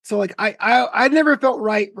So like I never felt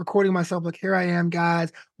right recording myself. Like, here I am,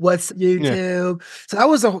 guys. What's YouTube? So that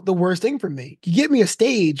was the worst thing for me. You get me a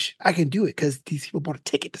stage, I can do it because these people bought a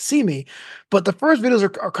ticket to see me. But the first videos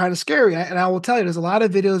are kind of scary. And I will tell you, there's a lot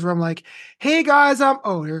of videos where I'm like, hey guys,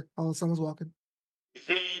 someone's walking.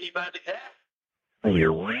 Anybody there? Are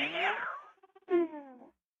you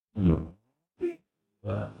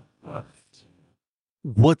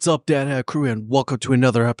What's up, Dad Hat crew, and welcome to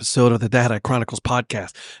another episode of the Dad Hat Chronicles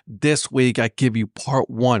podcast. This week, I give you part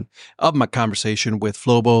one of my conversation with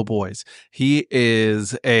Flobo Boys. He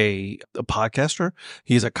is a podcaster.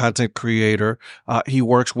 He's a content creator. He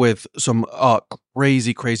works with some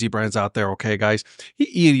crazy brands out there. Okay, guys. He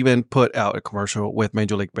even put out a commercial with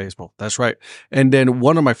Major League Baseball. That's right. And then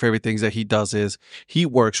one of my favorite things that he does is he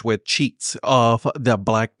works with Cheats of the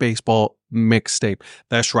Black Baseball mixtape.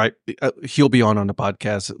 That's right. He'll be on the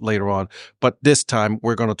podcast later on. But this time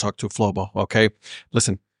we're going to talk to Flobo. Okay.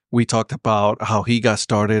 Listen, we talked about how he got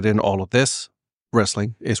started in all of this.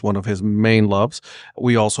 Wrestling is one of his main loves.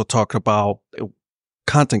 We also talked about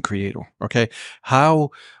content creator, okay? How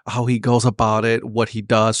he goes about it, what he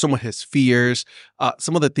does, some of his fears,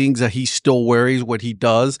 some of the things that he still worries what he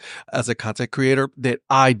does as a content creator that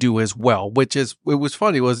I do as well, which is, it was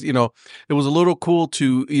funny, it was a little cool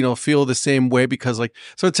to, feel the same way because like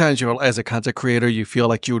sometimes as a content creator, you feel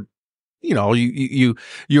like you're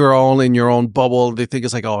all in your own bubble. They think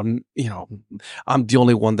it's like, oh, I'm the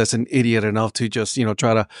only one that's an idiot enough to just,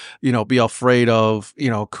 try to, be afraid of,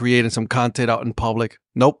 creating some content out in public.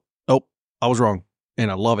 Nope. I was wrong. And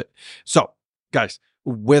I love it. So guys,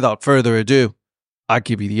 without further ado, I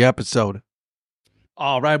give you the episode.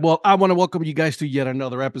 All right. Well, I want to welcome you guys to yet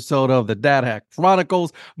another episode of the Dad Hat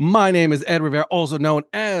Chronicles. My name is Ed Rivera, also known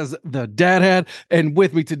as the Dad Hat. And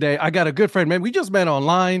with me today, I got a good friend, man. We just met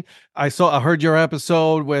online. I heard your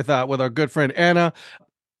episode with our good friend Anna.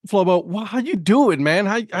 Flobo, how you doing, man?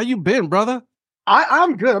 How you been, brother?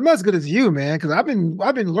 I'm good. I'm not as good as you, man, because I've been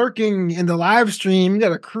lurking in the live stream.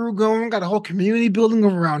 Got a crew going, got a whole community building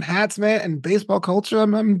around hats, man, and baseball culture.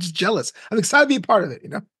 I'm just jealous. I'm excited to be a part of it,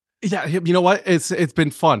 Yeah, you know what? It's been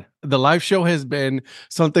fun. The live show has been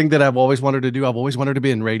something that I've always wanted to do. I've always wanted to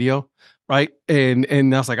be in radio, right? And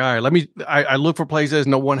I was like, all right, I look for places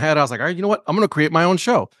no one had. I was like, all right, you know what? I'm going to create my own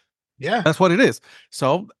show. Yeah. That's what it is.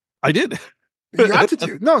 So I did. You got to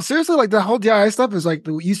do. No, seriously, like the whole DIY stuff is like,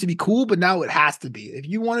 it used to be cool, but now it has to be. If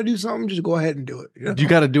you want to do something, just go ahead and do it. You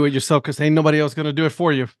got to do it yourself because ain't nobody else going to do it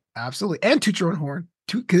for you. Absolutely. And toot your own horn.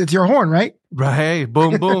 Because it's your horn, right? Right.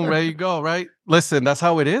 Boom, boom. There you go. Right. Listen, that's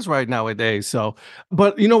how it is right nowadays. So,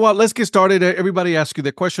 but you know what? Let's get started. Everybody ask you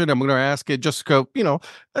the question. I'm going to ask it just go,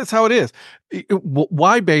 that's how it is.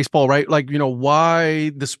 Why baseball, right? Like,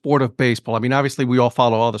 why the sport of baseball? I mean, obviously we all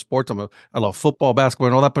follow all the sports. I love football, basketball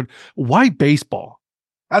and all that, but why baseball?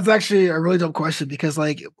 That's actually a really dope question because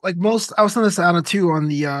like most, I was saying this to Anna too on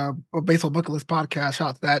the Baseball Bucket List podcast. Shout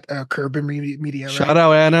out to that Curb Media. Right? Shout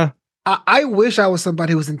out Anna. I wish I was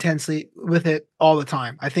somebody who was intensely with it all the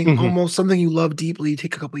time. I think almost something you love deeply, you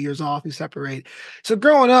take a couple of years off, you separate. So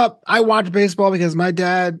growing up, I watched baseball because my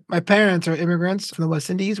parents are immigrants from the West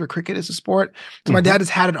Indies where cricket is a sport. So my dad has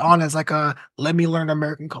had it on as like a let me learn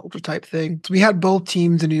American culture type thing. So we had both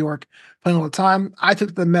teams in New York playing all the time. I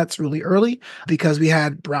took the Mets really early because we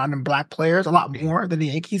had brown and black players, a lot more than the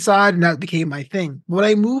Yankee side, and that became my thing. When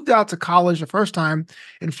I moved out to college the first time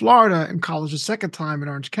in Florida and college the second time in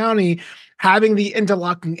Orange County, having the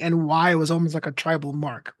interlocking NY was almost like a tribal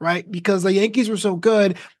mark, right? Because the Yankees were so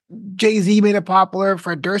good, Jay-Z made it popular,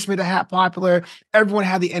 Fred Durst made a hat popular, everyone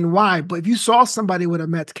had the NY. But if you saw somebody with a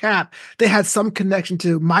Mets cap, they had some connection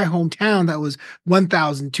to my hometown that was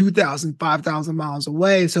 1,000, 2,000, 5,000 miles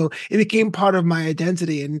away. So it became part of my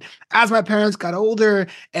identity. And as my parents got older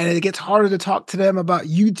and it gets harder to talk to them about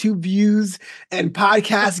YouTube views and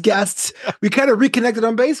podcast guests, we kind of reconnected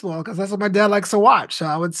on baseball because that's what my dad likes to watch. So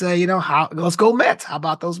I would say, let's go Mets. How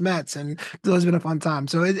about those Mets? And it's been a fun time.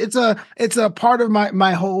 So it's a part of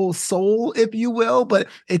my whole soul, if you will, but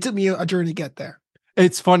it took me a journey to get there.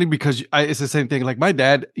 It's funny because it's the same thing. Like my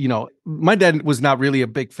dad was not really a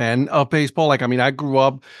big fan of baseball. Like, I mean, I grew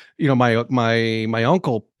up, my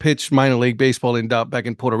uncle pitched minor league baseball back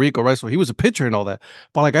in Puerto Rico, right? So he was a pitcher and all that.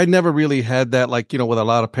 But like, I never really had that, like, with a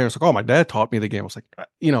lot of parents, like, oh, my dad taught me the game. I was like,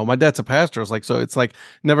 my dad's a pastor. I was like, so it's like,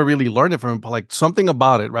 never really learned it from him, but like something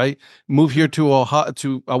about it, right? Moved here to Ohio,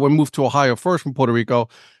 moved to Ohio first from Puerto Rico.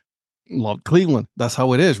 Love Cleveland. That's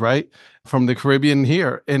how it is, right? From the Caribbean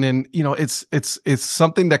here. And then, it's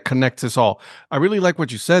something that connects us all. I really like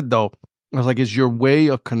what you said though. I was like, it's your way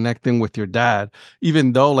of connecting with your dad,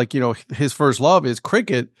 even though like, his first love is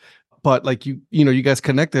cricket. but like you guys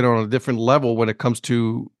connected on a different level when it comes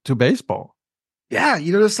to baseball. Yeah,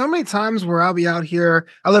 there's so many times where I'll be out here.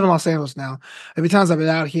 I live in Los Angeles now. There'll be times I've been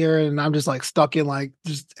out here and I'm just like stuck in like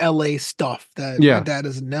just LA stuff that my Yeah. dad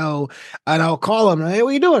doesn't know. And I'll call him, hey, what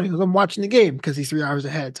are you doing? He goes, I'm watching the game because he's 3 hours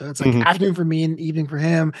ahead. So it's like Hmm. afternoon for me and evening for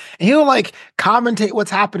him. And he'll like commentate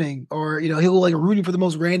what's happening, or he'll like rooting for the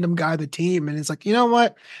most random guy of the team. And it's like, you know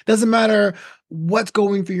what? Doesn't matter what's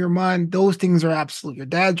going through your mind. Those things are absolute. Your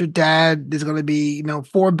dad's your dad. There's going to be,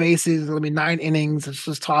 four bases. There's going to be 9 innings. Let's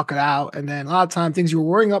just talk it out. And then a lot of times things you were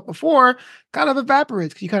worrying about before kind of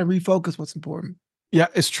evaporates because you kind of refocus what's important. Yeah,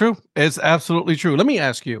 it's true. It's absolutely true. Let me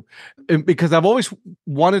ask you, because I've always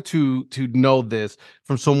wanted to know this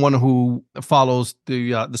from someone who follows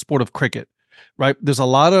the sport of cricket. Right? There's a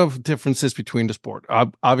lot of differences between the sport.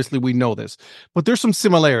 Obviously, we know this, but there's some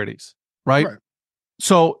similarities, right? Right.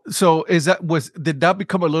 So did that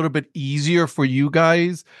become a little bit easier for you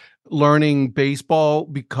guys learning baseball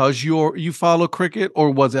because you follow cricket, or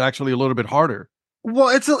was it actually a little bit harder? Well,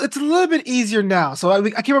 it's a little bit easier now. So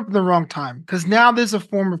I came up in the wrong time because now there's a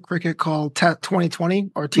form of cricket called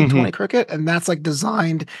 2020 or Hmm. T20 cricket, and that's like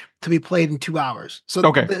designed to be played in 2 hours. So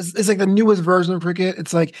Okay. it's like the newest version of cricket.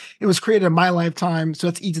 It's like it was created in my lifetime, so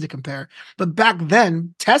it's easy to compare. But back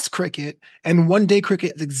then, Test cricket and one day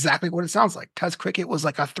cricket is exactly what it sounds like. Test cricket was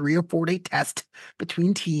like a 3 or 4 day test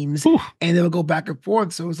between teams, Whew. and they would go back and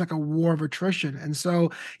forth. So it was like a war of attrition. And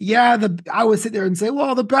so yeah, I would sit there and say,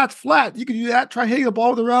 well, the bat's flat. You can do that. Try hitting the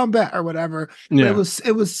ball with a round bat or whatever. But Yeah.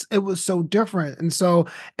 it was so different.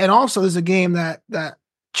 And also there's a game that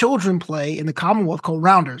children play in the Commonwealth called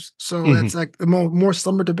rounders. So Hmm. it's like the more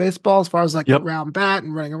similar to baseball as far as like the Yep. round bat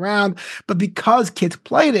and running around. But because kids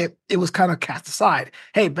played it, it was kind of cast aside.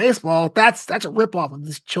 Hey, baseball, that's a ripoff of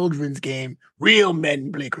this children's game. Real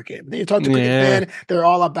men play cricket. And then you talk to cricket Yeah. fan, they're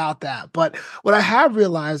all about that. But what I have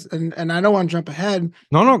realized, and I don't want to jump ahead,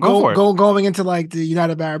 No, go for it. going into like the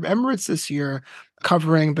United Arab Emirates this year,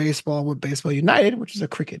 covering baseball with Baseball United, which is a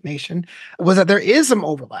cricket nation, was that there is some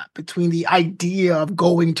overlap between the idea of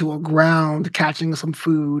going to a ground, catching some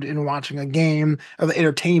food, and watching a game of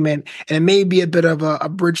entertainment. And it may be a bit of a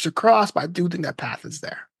bridge to cross, but I do think that path is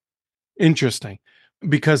there. Interesting,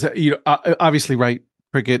 because obviously, right?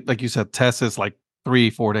 Cricket, like you said, test is like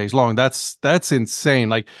 3-4 days long. That's insane.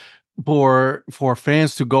 Like for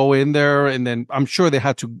fans to go in there, and then I'm sure they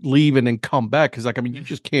had to leave and then come back because, like, I mean, you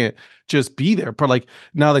just can't just be there. But like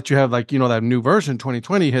now that you have like that new version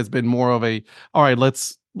 2020 has been more of a, all right,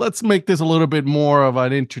 let's make this a little bit more of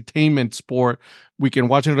an entertainment sport. We can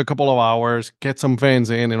watch it in a couple of hours, get some fans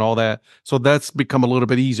in, and all that. So that's become a little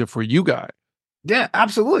bit easier for you guys. Yeah,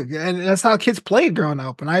 absolutely. And that's how kids played growing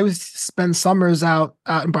up. And I was spend summers out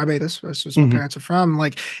in Barbados, that's where my Hmm. parents are from.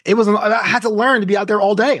 Like it was, I had to learn to be out there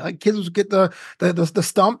all day. Like kids would get the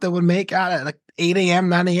stump that would make out at like 8 a.m.,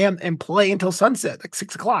 9 a.m. and play until sunset, like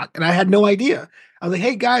 6 o'clock. And I had no idea. I was like,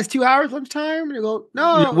 hey guys, 2 hours lunchtime. And they go,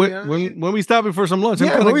 Yeah, no, when we stopping for some lunch, I'm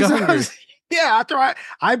yeah, kind but of hungry. yeah, after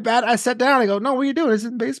I sat down, I go, no, what are you doing? This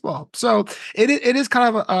is baseball. So it is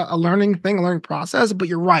kind of a learning thing, a learning process. But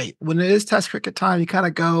you're right. When it is test cricket time, you kind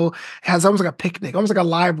of go, it has almost like a picnic, almost like a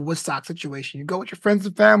live Woodstock situation. You go with your friends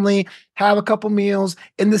and family, have a couple meals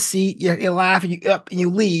in the seat, you laugh and you up and you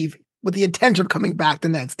leave with the intention of coming back the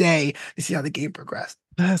next day to see how the game progressed.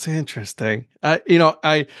 That's interesting. I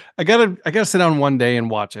gotta sit down one day and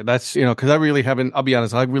watch it. That's because I really haven't. I'll be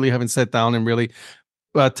honest. I really haven't sat down and really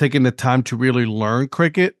taken the time to really learn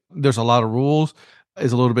cricket. There's a lot of rules.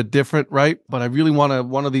 It's a little bit different, right? But I really want to.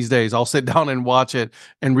 One of these days, I'll sit down and watch it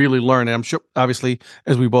and really learn it. I'm sure, obviously,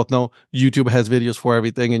 as we both know, YouTube has videos for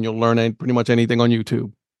everything, and you'll learn pretty much anything on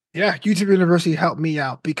YouTube. Yeah, YouTube University helped me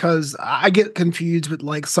out because I get confused with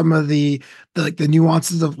like some of the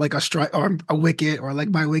nuances of like a strike or a wicket or like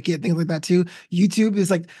my wicket, things like that too. YouTube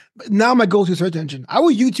is like now my go-to search engine. I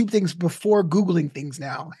will YouTube things before Googling things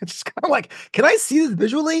now. It's just kind of like, can I see this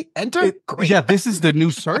visually? Enter? Great. Yeah, this is the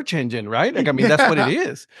new search engine, right? Like, I mean, that's what it Yeah.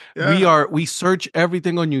 is. Yeah. We search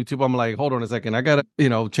everything on YouTube. I'm like, hold on a second, I gotta,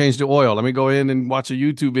 change the oil. Let me go in and watch a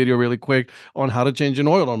YouTube video really quick on how to change an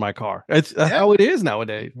oil on my car. That's Yeah. how it is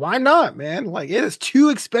nowadays. Why not, man? Like it is too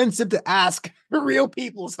expensive to ask for real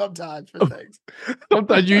people sometimes for things.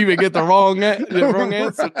 Sometimes you even get the wrong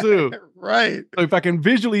answer too. Right. So if I can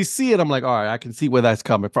visually see it, I'm like, all right, I can see where that's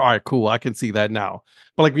coming from. All right, cool, I can see that now.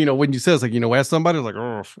 But like, when you says like, ask somebody, like,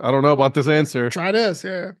 oh, I don't know about this answer. Try this,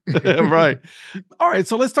 yeah. Right. All right,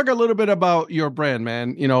 so let's talk a little bit about your brand,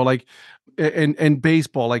 man. Like and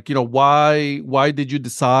baseball. Like, why did you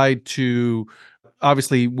decide to?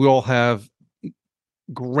 Obviously, we all have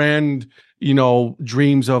grand,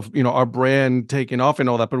 dreams of, our brand taking off and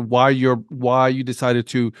all that, but why you decided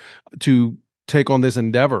to take on this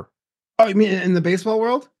endeavor. Oh, you mean in the baseball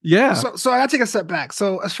world? Yeah. So I gotta take a step back.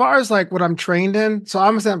 So as far as like what I'm trained in, so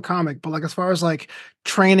I'm a stand-up comic, but like as far as like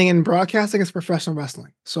training and broadcasting, it's professional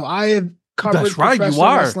wrestling. So I have covered That's right, you professional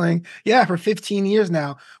are. wrestling, for 15 years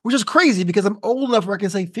now, which is crazy because I'm old enough where I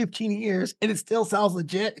can say 15 years and it still sounds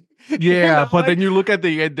legit. Yeah, but then you look at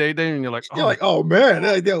the end day and you're like, you're like, oh man,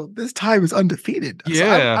 this time is undefeated. So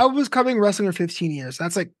yeah. I was covering wrestling for 15 years.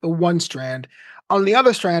 That's like the one strand. On the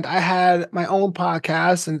other strand, I had my own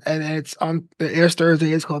podcast, and it's on the airs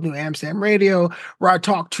Thursday. It's called New Amsterdam Radio, where I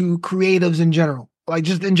talk to creatives in general, like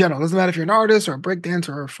just in general. Doesn't matter if you're an artist or a breakdancer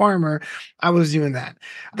or a farmer. I was doing that.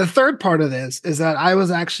 The third part of this is that I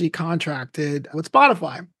was actually contracted with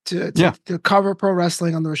Spotify to cover pro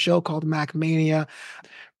wrestling on their show called Mac Mania.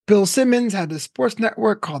 Bill Simmons had this sports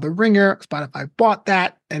network called The Ringer. Spotify bought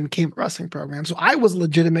that and came wrestling program. So I was a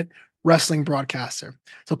legitimate wrestling broadcaster.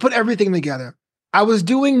 So put everything together. I was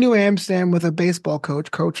doing New Amsterdam with a baseball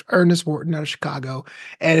coach Ernest Wharton out of Chicago,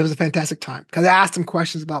 and it was a fantastic time because I asked him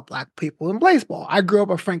questions about Black people in baseball. I grew up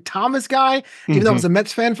a Frank Thomas guy, even though I was a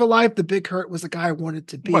Mets fan for life. The Big Hurt was the guy I wanted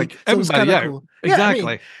to be. Like, so it was kind of cool.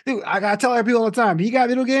 Exactly. Dude, I gotta tell people all the time. He got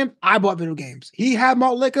video games, I bought video games. He had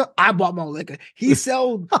malt liquor, I bought malt liquor. He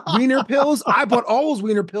sold wiener pills, I bought all those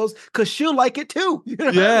wiener pills because she'll like it too. You know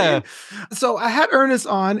what I mean? So I had Ernest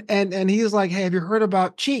on, and he's like, "Hey, have you heard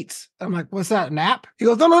about Cheats?" I'm like, "What's that? An app?" He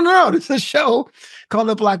goes, No. It's a show called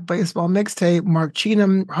the Black Baseball Mixtape. Mark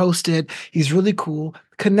Cheatham hosted. He's really cool.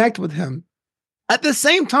 Connect with him. At the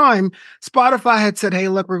same time, Spotify had said, "Hey,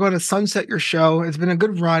 look, we're going to sunset your show. It's been a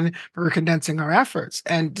good run, but we're condensing our efforts."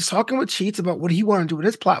 And just talking with Cheats about what he wanted to do with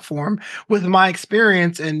his platform, with my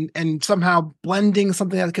experience and somehow blending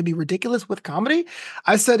something that could be ridiculous with comedy,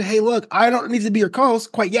 I said, "Hey, look, I don't need to be your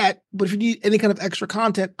co-host quite yet, but if you need any kind of extra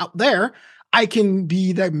content out there, I can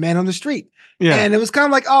be that man on the street." Yeah. And it was kind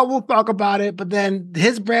of like, oh, we'll talk about it. But then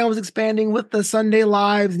his brand was expanding with the Sunday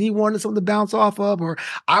Lives, and he wanted something to bounce off of. Or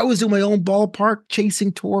I was doing my own ballpark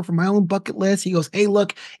chasing tour for my own bucket list. He goes, "Hey,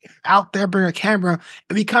 look, out there, bring a camera."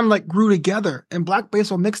 And we kind of like grew together. And Black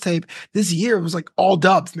Baseball Mixtape this year was like all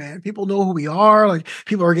dubs, man. People know who we are. Like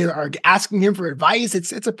people are asking him for advice.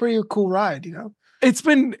 It's a pretty cool ride, you know? It's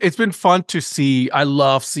been fun to see. I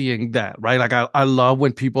love seeing that, right? Like I love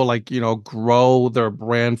when people like, grow their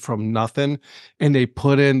brand from nothing and they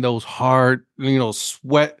put in those hard,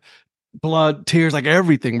 sweat, blood, tears, like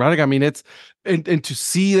everything, right? Like, I mean, it's and to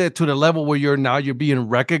see that to the level where you're being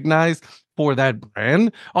recognized for that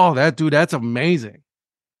brand. Oh, that's amazing.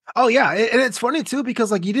 Oh yeah, and it's funny too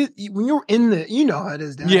because like when you're in the, how it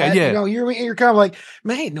is. Yeah. You're kind of like,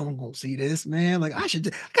 man, ain't no one gonna see this, man. Like I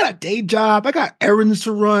got a day job, I got errands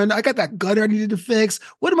to run, I got that gutter I needed to fix.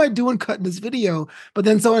 What am I doing cutting this video? But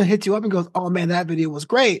then someone hits you up and goes, "Oh man, that video was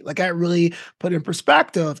great." Like I really put in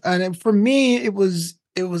perspective, and for me, it was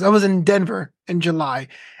I was in Denver in July,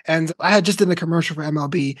 and I had just done a commercial for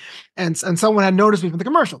MLB, and someone had noticed me from the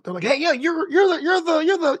commercial. They're like, "Hey, yeah, you're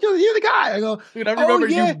the guy." I go, "Dude, I remember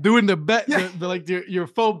you doing the bet, your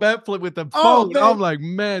full bet flip with the phone." I'm like,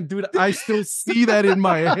 "Man, dude, I still see that in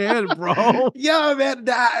my head, bro." Yeah, man.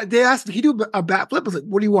 They asked, "He do a bat flip?" I was like,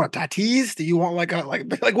 "What do you want? Tatis? Do you want like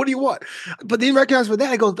what do you want?" But they recognized for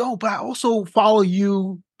that. I go, "No, but I also follow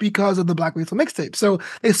you because of the Black Baseball Mixtape." So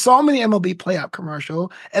they saw me in the MLB playoff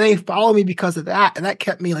commercial, and they followed me because of that, and that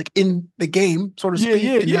kept me like in the game, so to speak,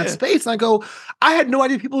 in that space. And I go, I had no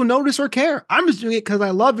idea people notice or care. I'm just doing it because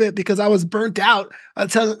I love it, because I was burnt out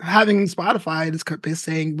having Spotify just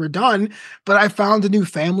saying we're done. But I found a new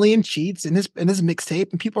family in Cheats in his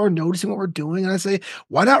mixtape, and people are noticing what we're doing. And I say,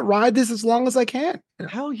 why not ride this as long as I can?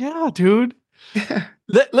 Hell yeah, dude.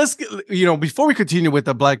 Let's before we continue with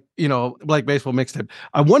the Black Baseball Mixtape,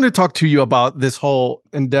 I want to talk to you about this whole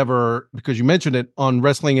endeavor because you mentioned it on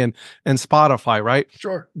wrestling and Spotify, right?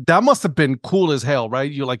 Sure. That must have been cool as hell,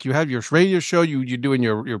 right? You have your radio show, you're doing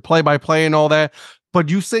your play-by-play and all that. But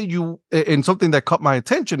you say and something that caught my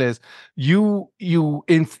attention is you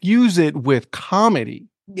infuse it with comedy.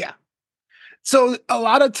 Yeah. So a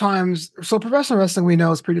lot of times, professional wrestling, we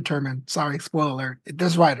know, is predetermined. Sorry, spoiler alert.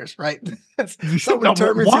 There's writers, right? Someone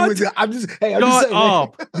determines who I'm just saying.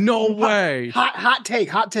 No way. Hot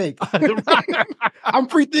take. I'm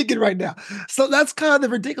pre-thinking right now. So that's kind of the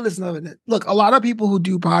ridiculousness of it. Look, a lot of people who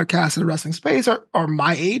do podcasts in the wrestling space are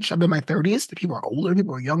my age. I'm in my 30s. The people are older,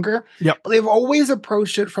 people are younger. Yep. But they've always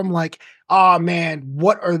approached it from like, oh man,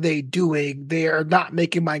 what are they doing? They're not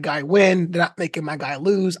making my guy win. They're not making my guy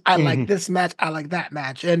lose. I like this match. I like that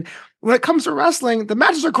match. And when it comes to wrestling, the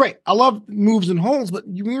matches are great. I love moves and holds, but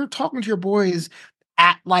when you're talking to your boys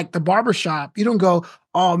at like the barbershop, you don't go,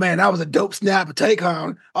 oh man, that was a dope snap, a take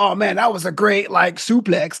home. Oh man, that was a great like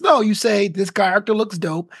suplex. No, you say this character looks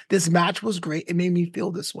dope. This match was great. It made me feel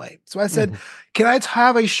this way. So I said, can I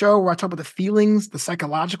have a show where I talk about the feelings, the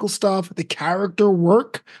psychological stuff, the character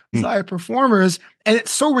work side performers? And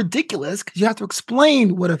it's so ridiculous because you have to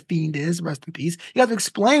explain what a Fiend is, rest in peace. You have to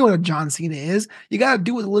explain what a John Cena is. You got to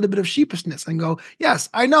do it with a little bit of sheepishness and go, yes,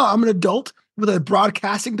 I know I'm an adult with a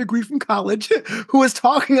broadcasting degree from college who is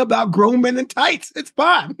talking about grown men in tights. It's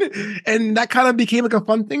fun. And that kind of became like a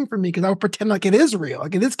fun thing for me because I would pretend like it is real,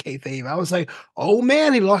 like it is kayfabe. I was like, oh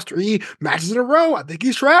man, he lost 3 matches in a row. I think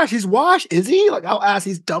he's trash. He's washed. Is he? Like I'll ask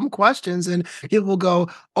these dumb questions and people will go,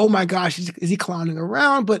 oh my gosh, is he clowning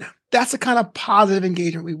around? But that's the kind of positive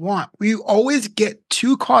engagement we want. We always get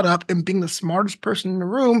too caught up in being the smartest person in the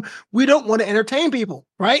room. We don't want to entertain people,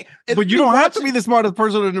 right? But you don't have to be the smartest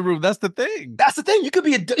person in the room. That's the thing. That's the thing. You could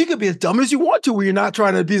be as dumb as you want to, where you're not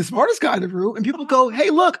trying to be the smartest guy in the room. And people go, "Hey,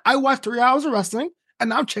 look, I watched 3 hours of wrestling,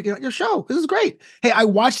 and I'm checking out your show. This is great. Hey, I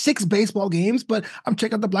watched 6 baseball games, but I'm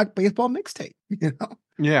checking out the Black Baseball mixtape." You know?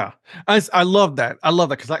 Yeah, I love that. I love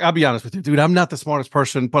that because like, I'll be honest with you, dude. I'm not the smartest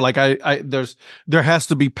person, but like there has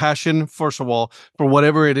to be passion first of all for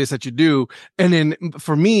whatever it is that you do, and then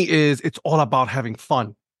for me it's all about having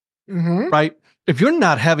fun, right? If you're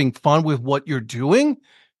not having fun with what you're doing,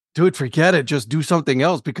 dude, forget it. Just do something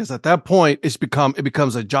else because at that point it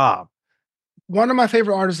becomes a job. One of my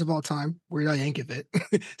favorite artists of all time, Weird Al Yankovic,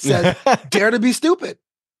 says, "Dare to be stupid."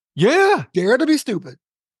 Yeah, dare to be stupid.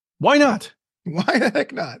 Why not? Why the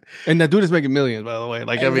heck not? And that dude is making millions, by the way.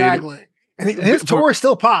 Like exactly. I mean, and his tour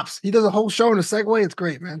still pops. He does a whole show in a segue. It's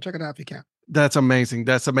great, man. Check it out if you can. That's amazing.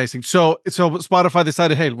 That's amazing. So Spotify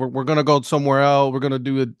decided, hey, we're gonna go somewhere else. We're gonna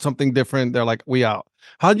do something different. They're like, we out.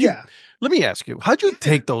 How'd you? Yeah. Let me ask you, how'd you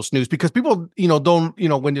take those news? Because people, don't,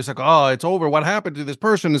 when it's like, oh, it's over. What happened to this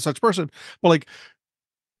person and such person? But like,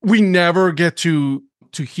 we never get to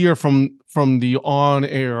hear from the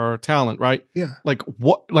on-air talent, right? Yeah. Like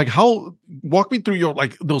how, walk me through your,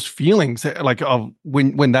 like those feelings like of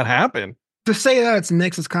when that happened. To say that it's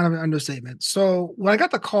mixed is kind of an understatement. So when I got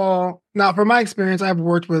the call, now from my experience, I've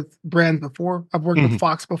worked with brands before. I've worked with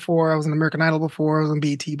Fox before. I was on American Idol before. I was on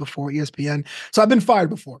BET before, ESPN. So I've been fired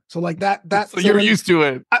before. So like that. So you're used to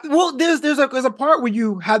it. Well, there's a part where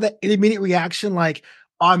you have that immediate reaction, like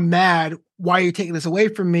I'm mad. Why are you taking this away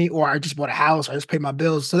from me? Or I just bought a house. Or I just paid my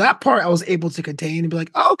bills. So that part I was able to contain and be like,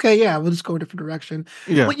 oh, okay, yeah, we'll just go a different direction.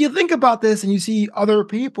 Yeah. But you think about this and you see other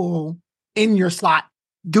people in your slot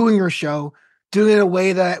doing your show, doing it in a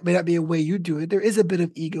way that may not be a way you do it. There is a bit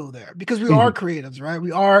of ego there because we are creatives, right?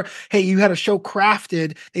 We are, hey, you had a show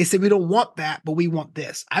crafted. They said, we don't want that, but we want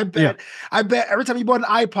this. I bet every time you bought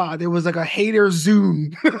an iPod, there was like a hater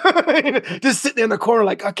Zoom just sitting in the corner,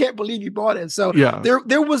 like, I can't believe you bought it. So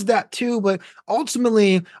there was that too. But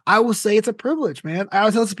ultimately, I will say it's a privilege, man. I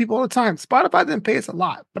always tell this to people all the time. Spotify didn't pay us a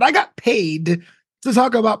lot, but I got paid to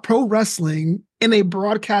talk about pro wrestling in a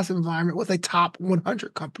broadcast environment with a top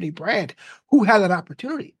 100 company brand who had that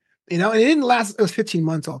opportunity, and it didn't last. It was 15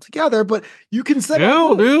 months altogether, but you can set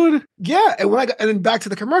it, dude. Yeah. And and then back to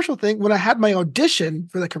the commercial thing, when I had my audition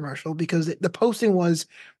for the commercial, because the posting was,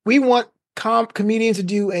 we want comedians to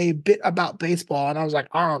do a bit about baseball. And I was like,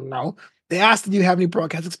 I don't know. They asked, do you have any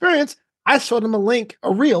broadcast experience? I showed them a link,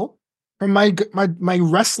 a reel from my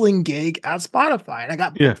wrestling gig at Spotify, and I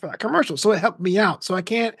got booked for that commercial. So it helped me out. So I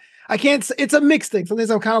can't, it's a mixed thing.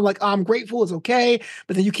 Sometimes I'm kind of like, oh, I'm grateful, it's okay.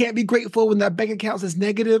 But then you can't be grateful when that bank account says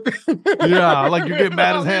negative. Yeah, like you get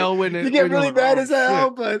mad as hell when you get really mad as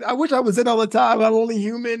hell. But I wish I was in all the time. I'm only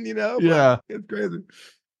human, Yeah. It's crazy.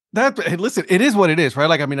 Listen, it is what it is, right?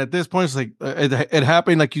 Like, I mean, at this point, it's like it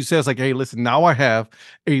happened, like you said, it's like, hey, listen, now I have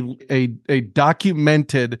a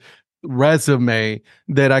documented resume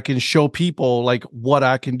that I can show people like what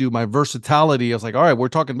I can do, my versatility. I was like, all right, we're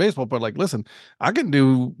talking baseball, but like, listen, I can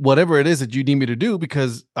do whatever it is that you need me to do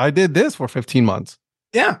because I did this for 15 months.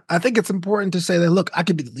 Yeah, I think it's important to say that, look, I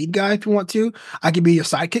could be the lead guy if you want to. I could be your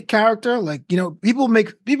sidekick character. Like,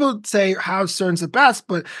 people say Howard Stern's the best,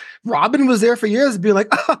 but Robin was there for years being like,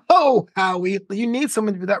 oh, Howie, you need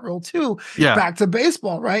someone to do that role too. Yeah. Back to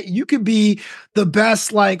baseball, right? You could be the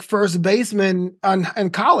best, like, first baseman in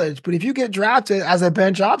college, but if you get drafted as a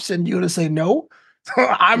bench option, you're going to say, no,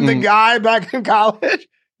 I'm the guy back in college.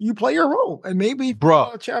 You play your role. And maybe,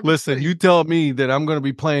 bro, listen, you tell me that I'm going to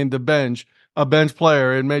be playing the bench, a bench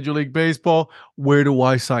player in Major League Baseball, where do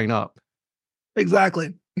I sign up?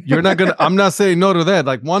 Exactly. I'm not saying no to that.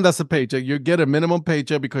 Like, one, that's a paycheck. You get a minimum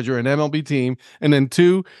paycheck because you're an MLB team. And then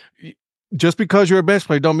 2, just because you're a bench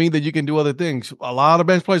player don't mean that you can do other things. A lot of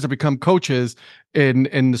bench players have become coaches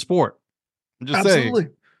in the sport. I'm just saying.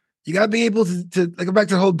 Absolutely. You got to be able to like, go back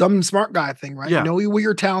to the whole dumb and smart guy thing, right? Yeah. Know what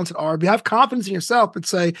your talents are. But have confidence in yourself and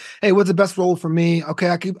say, "Hey, what's the best role for me?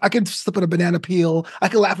 Okay, I can slip in a banana peel. I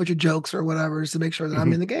can laugh at your jokes or whatever, just to make sure that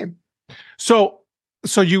I'm in the game." So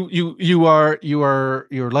you're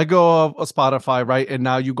let go of Spotify, right? And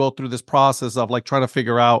now you go through this process of like trying to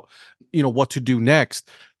figure out, what to do next.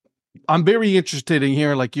 I'm very interested in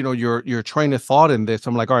hearing, like, your train of thought in this.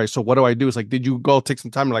 I'm like, all right, so what do I do? It's like, did you go take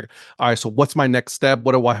some time? Like, all right, so what's my next step?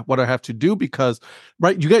 What do I have to do? Because,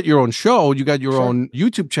 right, you got your own show, you got your own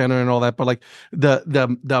YouTube channel and all that, but like the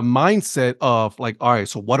mindset of like, all right,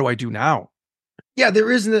 so what do I do now? Yeah, there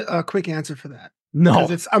isn't a quick answer for that. No,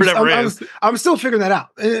 Because I'm still figuring that out.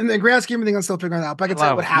 In the grand scheme of things, I'm still figuring that out. But I can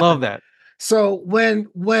tell you what happened. Love that. So when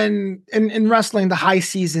in wrestling, the high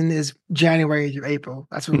season is January through April.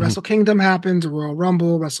 That's when Wrestle Kingdom happens, Royal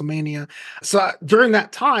Rumble, WrestleMania. So during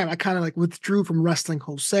that time, I kind of like withdrew from wrestling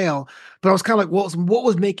wholesale. But I was kind of like, what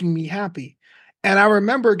was making me happy? And I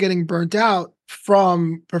remember getting burnt out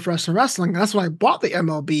from professional wrestling. And that's when I bought the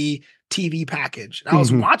MLB TV package. And I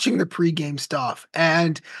was watching the pregame stuff.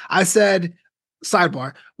 And I said,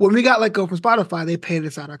 sidebar, when we got let go from Spotify, they paid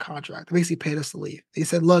us out our contract. They basically paid us to leave. They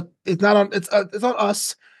said, look, it's on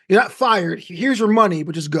us. You're not fired. Here's your money,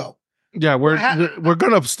 but just go. Yeah, we're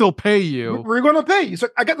gonna still pay you. We're gonna pay you. So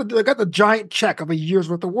I got the giant check of a year's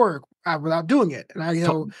worth of work without doing it. And I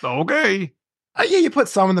okay. Yeah, you put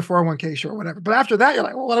some in the 401k, sure, whatever. But after that, you're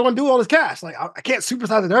like, well, what do I want to do with all this cash? Like, I can't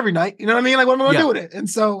supersize it every night. You know what I mean? Like, what am I going to do with it? And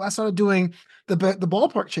so I started doing the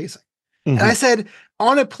ballpark chasing. And I said,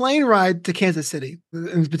 on a plane ride to Kansas City,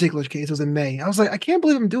 in this particular case, it was in May. I was like, I can't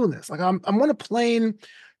believe I'm doing this. Like, I'm on a plane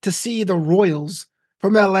to see the Royals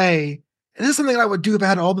from LA. And this is something I would do if I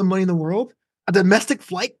had all the money in the world. A domestic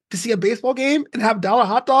flight to see a baseball game and have dollar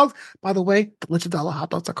hot dogs. By the way, delicious dollar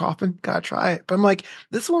hot dogs are coughing. Gotta try it. But I'm like,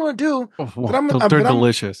 this is what I want to do. Oh, they're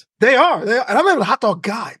delicious. They are. And I'm not a hot dog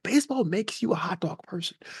guy. Baseball makes you a hot dog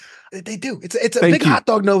person. They do. It's a big hot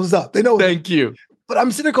dog nose up. They know. Thank you. But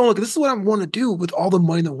I'm sitting there going, look, this is what I want to do with all the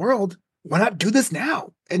money in the world. Why not do this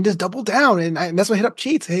now and just double down? And that's why I hit up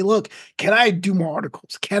Cheats. Hey, look, can I do more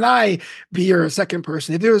articles? Can I be your second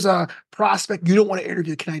person? If there's a prospect you don't want to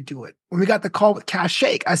interview, can I do it? When we got the call with Cash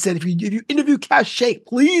Shake, I said, if you interview Cash Shake,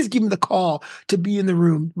 please give me the call to be in the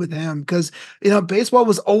room with him. Because, baseball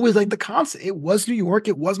was always like the constant. It was New York.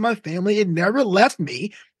 It was my family. It never left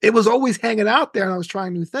me. It was always hanging out there and I was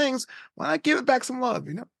trying new things. Why not give it back some love,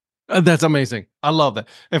 That's amazing. I love that.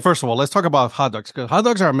 And first of all, let's talk about hot dogs because hot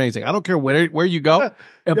dogs are amazing. I don't care where you go.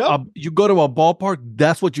 If you go to a ballpark,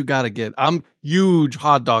 that's what you got to get. I'm huge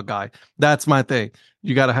hot dog guy. That's my thing.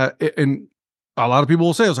 You got to have, and a lot of people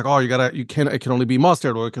will say, it's like, oh, it can only be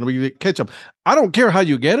mustard or it can be ketchup. I don't care how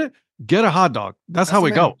you get it. Get a hot dog. That's how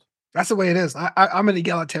it goes. That's the way it is. I'm an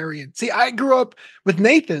egalitarian. See, I grew up with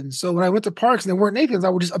Nathan's. So when I went to parks and there weren't Nathan's, I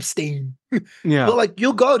would just abstain. Yeah. But like,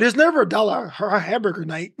 you'll go, there's never a dollar hamburger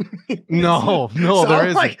night. No, so there I'm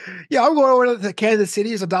isn't. like, yeah, I'm going over to Kansas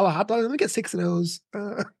City. It's $1 hot dog. Let me get 6 of those.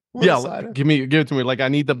 Give it to me. Like I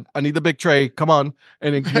need the big tray. Come on.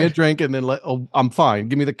 And then give me a drink and then I'm fine.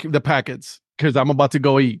 Give me the packets because I'm about to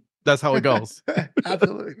go eat. That's how it goes.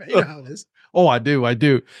 Absolutely, man. You know how it is. Oh, I do.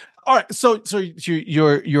 All right. So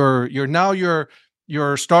you're now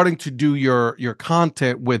you're starting to do your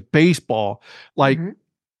content with baseball. Like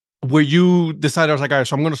where you decided, I was like, all right,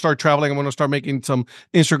 so I'm going to start traveling. I'm going to start making some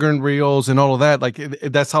Instagram reels and all of that. Like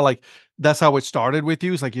that's how it started with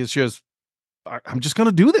you. It's like, it's just, I'm just going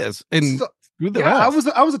to do this and do the rest.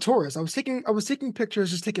 I was a tourist. I was taking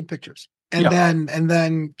pictures, just taking pictures. And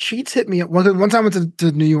then Cheats hit me one time. I went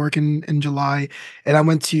to New York in July, and I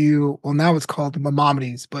went to, well, now it's called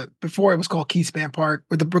Maimonides, but before it was called Keyspan Park,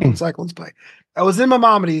 where the Brooklyn Cyclones play. I was in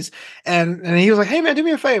Maimonides, and he was like, "Hey man, do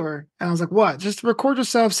me a favor." And I was like, "What?" "Just record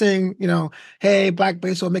yourself saying, hey, Black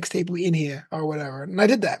Baseball Mixtape, we in here or whatever." And I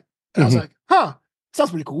did that, and I was like, "Huh,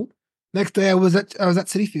 sounds pretty cool." Next day, I was at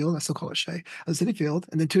Citi Field. I still call it Shea. I was at Citi Field,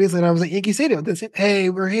 and then 2 days later, I was at Yankee Stadium. They said, "Hey,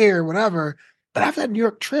 we're here, whatever." But after that New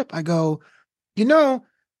York trip, I go, 2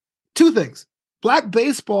 things. Black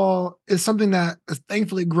baseball is something that is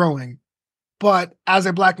thankfully growing. But as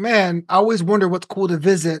a Black man, I always wonder what's cool to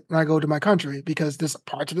visit when I go to my country, because there's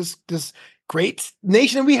parts of this great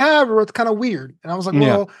nation we have where it's kind of weird. And I was like,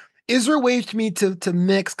 well, is there a way for me to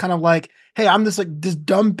mix kind of like, hey, I'm this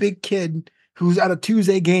dumb big kid who's at a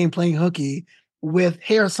Tuesday game playing hooky with,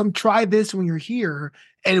 hey, try this when you're here.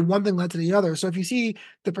 And one thing led to the other. So if you see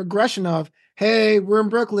the progression of, hey, we're in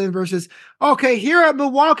Brooklyn versus, okay, here at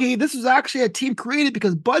Milwaukee, this was actually a team created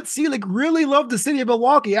because Bud Selig really loved the city of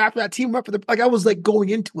Milwaukee after that team went for I was like going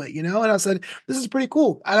into it, and I said, this is pretty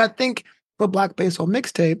cool. And I think for Black Baseball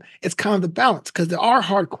Mixtape, it's kind of the balance because there are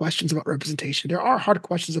hard questions about representation. There are hard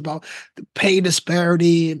questions about the pay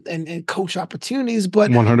disparity and coach opportunities. But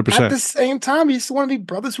at 100%. the same time, you just want to be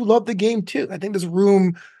brothers who love the game too. I think there's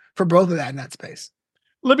room for both of that in that space.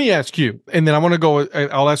 Let me ask you, and then I want to go.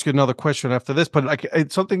 I'll ask you another question after this. But like,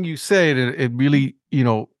 it's something you said, it really,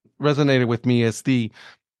 resonated with me. Is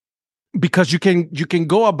because you can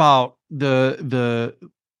go about the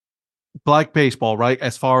Black baseball, right?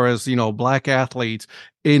 As far as, Black athletes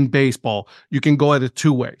in baseball, you can go at it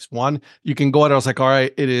two ways. One, you can go at it as like, all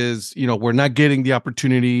right, it is, we're not getting the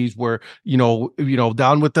opportunities. We're,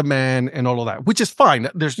 down with the man and all of that, which is fine.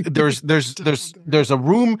 There's a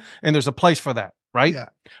room and there's a place for that. Right. Yeah.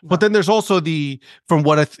 But then there's also from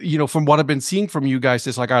what I've been seeing from you guys,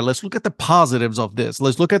 it's like, all right, let's look at the positives of this.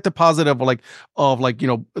 Let's look at the positive of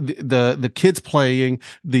the kids playing,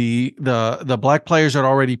 the Black players that are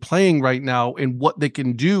already playing right now and what they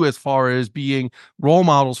can do as far as being role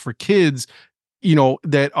models for kids,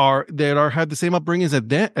 that have the same upbringing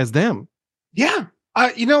as them. Yeah.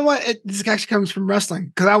 You know what? This actually comes from wrestling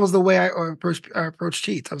because that was the way I approached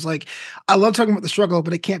cheats. I was like, I love talking about the struggle,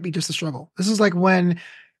 but it can't be just a struggle. This is like when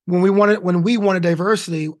we wanted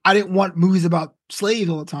diversity. I didn't want movies about slaves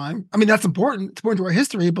all the time. I mean, that's important. It's important to our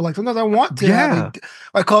history, but like sometimes I want to have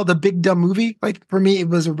I call it the big dumb movie. Like for me, it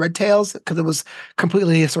was a Red Tails because it was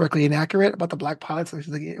completely historically inaccurate about the Black pilots. It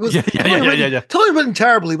was totally written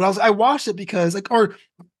terribly, but I watched it because or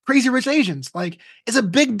Crazy Rich Asians. Like it's a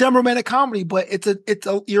big dumb romantic comedy, but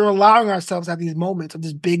you're allowing ourselves to have these moments of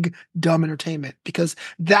this big dumb entertainment because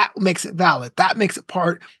that makes it valid. That makes it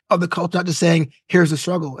part of the culture, not just saying here's the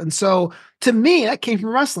struggle. And so to me, that came from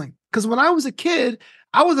wrestling because when I was a kid,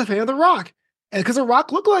 I was a fan of The Rock, and because The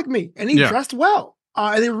Rock looked like me and he dressed well,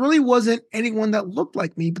 and there really wasn't anyone that looked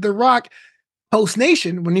like me. But The Rock post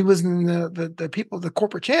Nation, when he was in the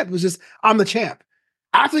corporate champ, was just I'm the champ.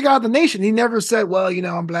 After he got out of the Nation, he never said, well,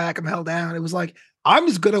 I'm Black, I'm held down. It was like, I'm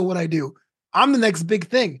just good at what I do. I'm the next big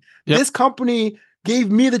thing. Yep. This company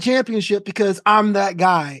gave me the championship because I'm that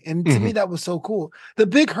guy. And to me, that was so cool. The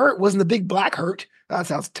big hurt wasn't the big Black hurt. That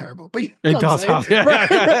sounds terrible. But it does sound.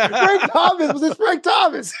 Frank Thomas was this Frank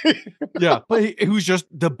Thomas. Yeah, but he was just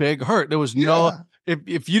the big hurt. There was no...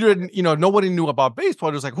 If you didn't, nobody knew about baseball.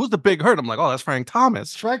 It was like, who's the big hurt? I'm like, oh, that's Frank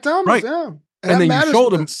Thomas. Frank Thomas, right. Yeah. And then you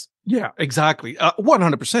showed him. Yeah, exactly.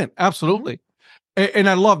 100%. Absolutely. Mm-hmm. And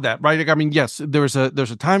I love that, right? Like, I mean, yes, there's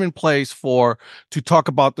a time and place to talk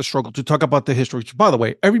about the struggle, to talk about the history. Which, by the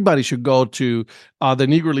way, everybody should go to the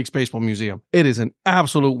Negro Leagues Baseball Museum. It is an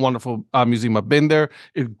absolute wonderful museum. I've been there.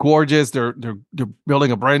 It's gorgeous. They're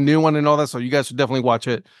building a brand new one and all that. So you guys should definitely watch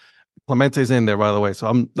it. Clemente's in there, by the way.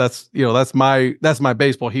 So that's my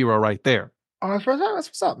baseball hero right there. Oh, that's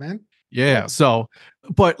what's up, man. Yeah. So,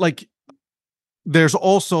 but like, there's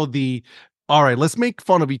also all right, let's make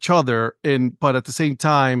fun of each other, but at the same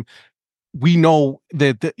time, we know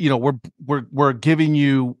that we're giving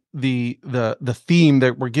you the theme,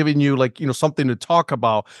 that we're giving you something to talk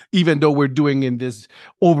about, even though we're doing in this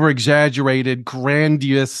over exaggerated,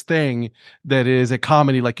 grandiose thing that is a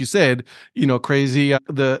comedy, like you said, crazy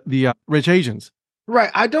the rich Asians. Right.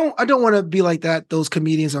 I don't want to be like that. Those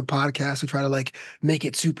comedians on podcasts who try to make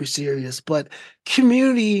it super serious, but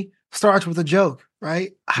Community starts with a joke,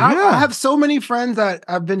 right? I have so many friends that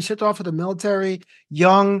have been shipped off to the military,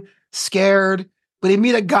 young, scared, but they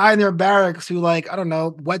meet a guy in their barracks who, I don't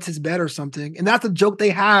know, wets his bed or something. And that's a joke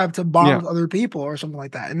they have to bond with other people or something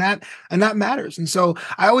like that. And that matters. And so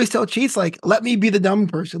I always tell cheats, let me be the dumb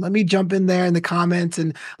person. Let me jump in there in the comments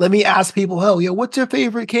and let me ask people, what's your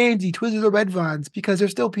favorite candy, Twizzlers or Red Vines? Because they're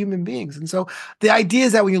still human beings. And so the idea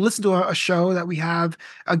is that when you listen to a show that we have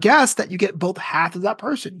a guest, that you get both half of that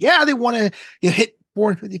person. Yeah, they want to hit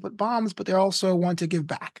 450-foot bombs, but they also want to give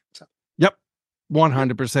back. So.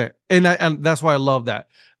 100%. And that's why I love that.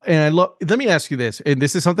 And let me ask you this, and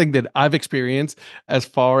this is something that I've experienced as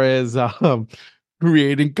far as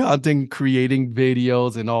creating content, creating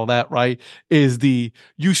videos and all that, right? Is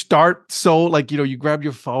you start so you grab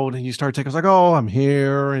your phone and you start taking, like, oh, I'm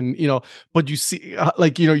here. And, but you see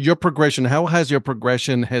your progression, how has your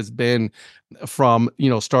progression has been from,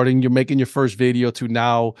 starting, you're making your first video to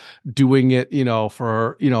now doing it,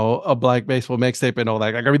 for, a Black Baseball Mixtape and all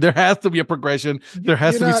that. I mean, there has to be a progression. There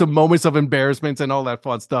has to be some moments of embarrassments and all that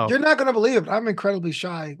fun stuff. You're not going to believe it. I'm incredibly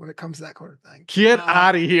shy when it comes to that kind of thing. Get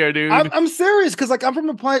out of here, dude. I'm serious. Cause I'm from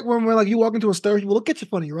a point where you walk into a store, people look at you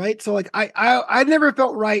funny, right? So I never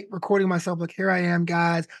felt right recording myself. Here I am,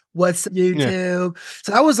 guys. What's YouTube? Yeah.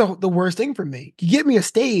 So that was the worst thing for me. You get me a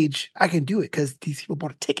stage, I can do it because these people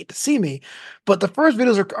bought a ticket to see me. But the first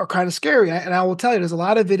videos are kind of scary. And I will tell you, there's a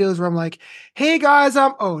lot of videos where I'm like, hey guys,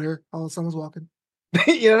 someone's walking.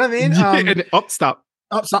 You know what I mean? Stop.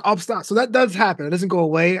 Stop. So that does happen. It doesn't go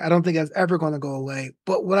away. I don't think that's ever going to go away.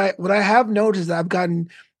 But what I have noticed is that I've gotten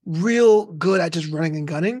real good at just running and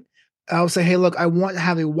gunning. I'll say, hey, look, I want to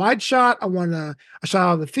have a wide shot. I want a shot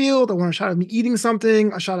out of the field. I want a shot of me eating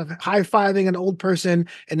something, a shot of high-fiving an old person,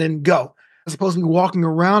 and then go. As opposed to be walking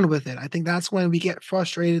around with it. I think that's when we get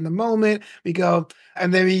frustrated in the moment. We go,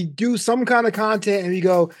 and then we do some kind of content, and we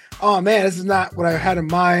go, oh man, this is not what I had in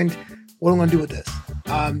mind. What am I going to do with this?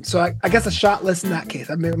 So I guess a shot list in that case.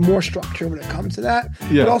 I mean, more structure when it comes to that,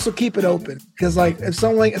 but also keep it open because, like, if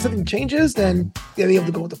something changes, then you'll be able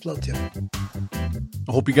to go with the flow too.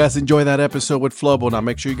 I hope you guys enjoy that episode with Flobo. Now,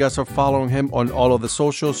 make sure you guys are following him on all of the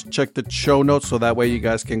socials. Check the show notes so that way you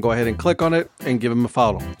guys can go ahead and click on it and give him a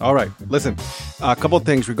follow. All right, listen, a couple of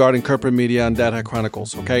things regarding Curve Print Media and Dad Hat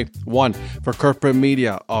Chronicles, okay? One, for Curve Print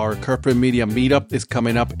Media, our Curve Print Media meetup is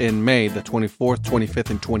coming up in May, the 24th, 25th,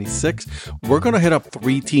 and 26th. We're going to hit up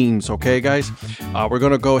 3 teams, okay, guys? We're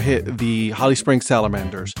going to go hit the Holly Springs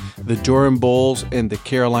Salamanders, the Durham Bulls, and the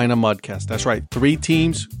Carolina Mudcats. That's right, 3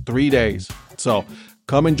 teams, 3 days. So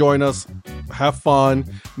come and join us, have fun,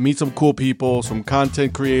 meet some cool people, some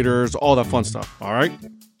content creators, all that fun stuff, all right?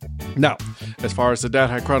 Now, as far as the Dad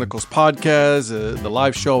Hat Chronicles podcast, the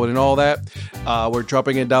live show and all that, we're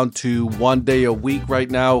dropping it down to 1 day a week right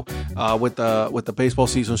now with the baseball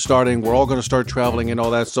season starting. We're all going to start traveling and all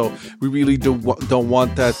that, so we really don't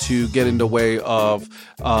want that to get in the way of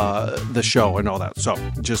the show and all that. So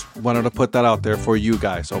just wanted to put that out there for you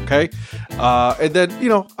guys, okay? And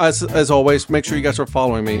then, as always, make sure you guys are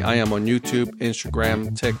following me. I am on YouTube,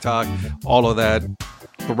 Instagram, TikTok, all of that.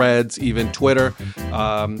 Threads, even Twitter.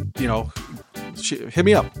 Hit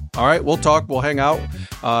me up. All right, we'll talk. We'll hang out.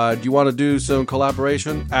 Do you want to do some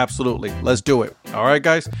collaboration? Absolutely. Let's do it. All right,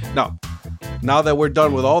 guys. Now that we're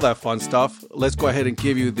done with all that fun stuff, let's go ahead and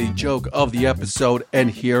give you the joke of the episode.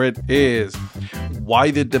 And here it is.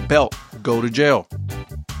 Why did the belt go to jail?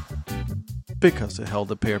 Because it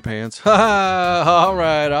held a pair of pants. All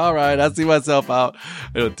right. I see myself out.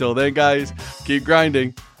 Until then, guys, keep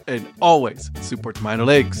grinding. And always support minor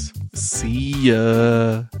leagues. See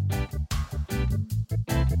ya.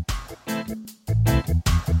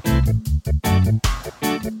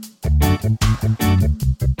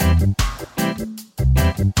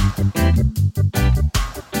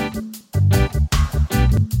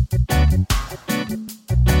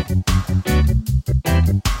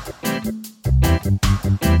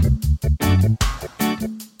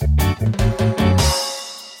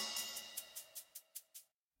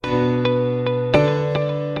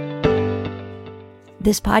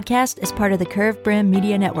 This podcast is part of the Curved Brim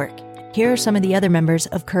Media Network. Here are some of the other members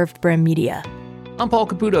of Curved Brim Media. I'm Paul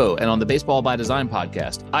Caputo, and on the Baseball by Design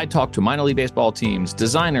podcast, I talk to minor league baseball teams,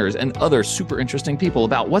 designers, and other super interesting people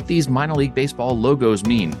about what these minor league baseball logos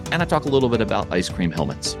mean. And I talk a little bit about ice cream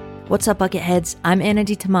helmets. What's up, Bucketheads? I'm Anna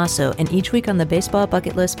DiTommaso, and each week on the Baseball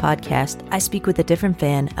Bucket List podcast, I speak with a different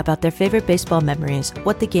fan about their favorite baseball memories,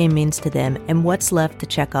 what the game means to them, and what's left to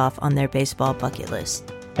check off on their baseball bucket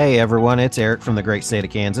list. Hey everyone, it's Eric from the great state of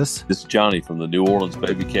Kansas. This is Johnny from the New Orleans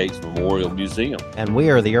Baby Cakes Memorial Museum. And we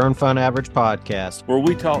are the Earn Fun Average podcast, where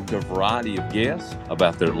we talk to a variety of guests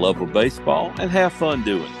about their love of baseball and have fun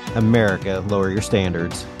doing it. America, lower your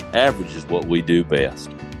standards. Average is what we do best.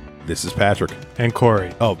 This is Patrick and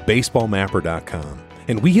Corey of BaseballMapper.com.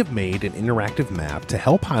 And we have made an interactive map to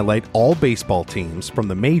help highlight all baseball teams from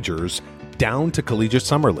the majors down to collegiate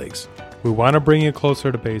summer leagues. We want to bring you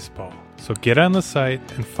closer to baseball. So get on the site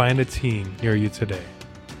and find a team near you today.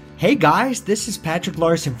 Hey guys, this is Patrick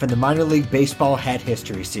Larson from the Minor League Baseball Hat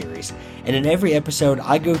History Series. And in every episode,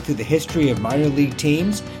 I go through the history of minor league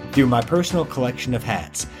teams through my personal collection of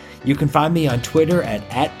hats. You can find me on Twitter at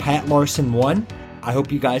 @PatLarson1. I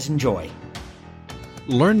hope you guys enjoy.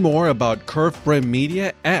 Learn more about Curve Brim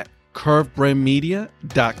Media at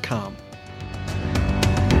curvebrimmedia.com.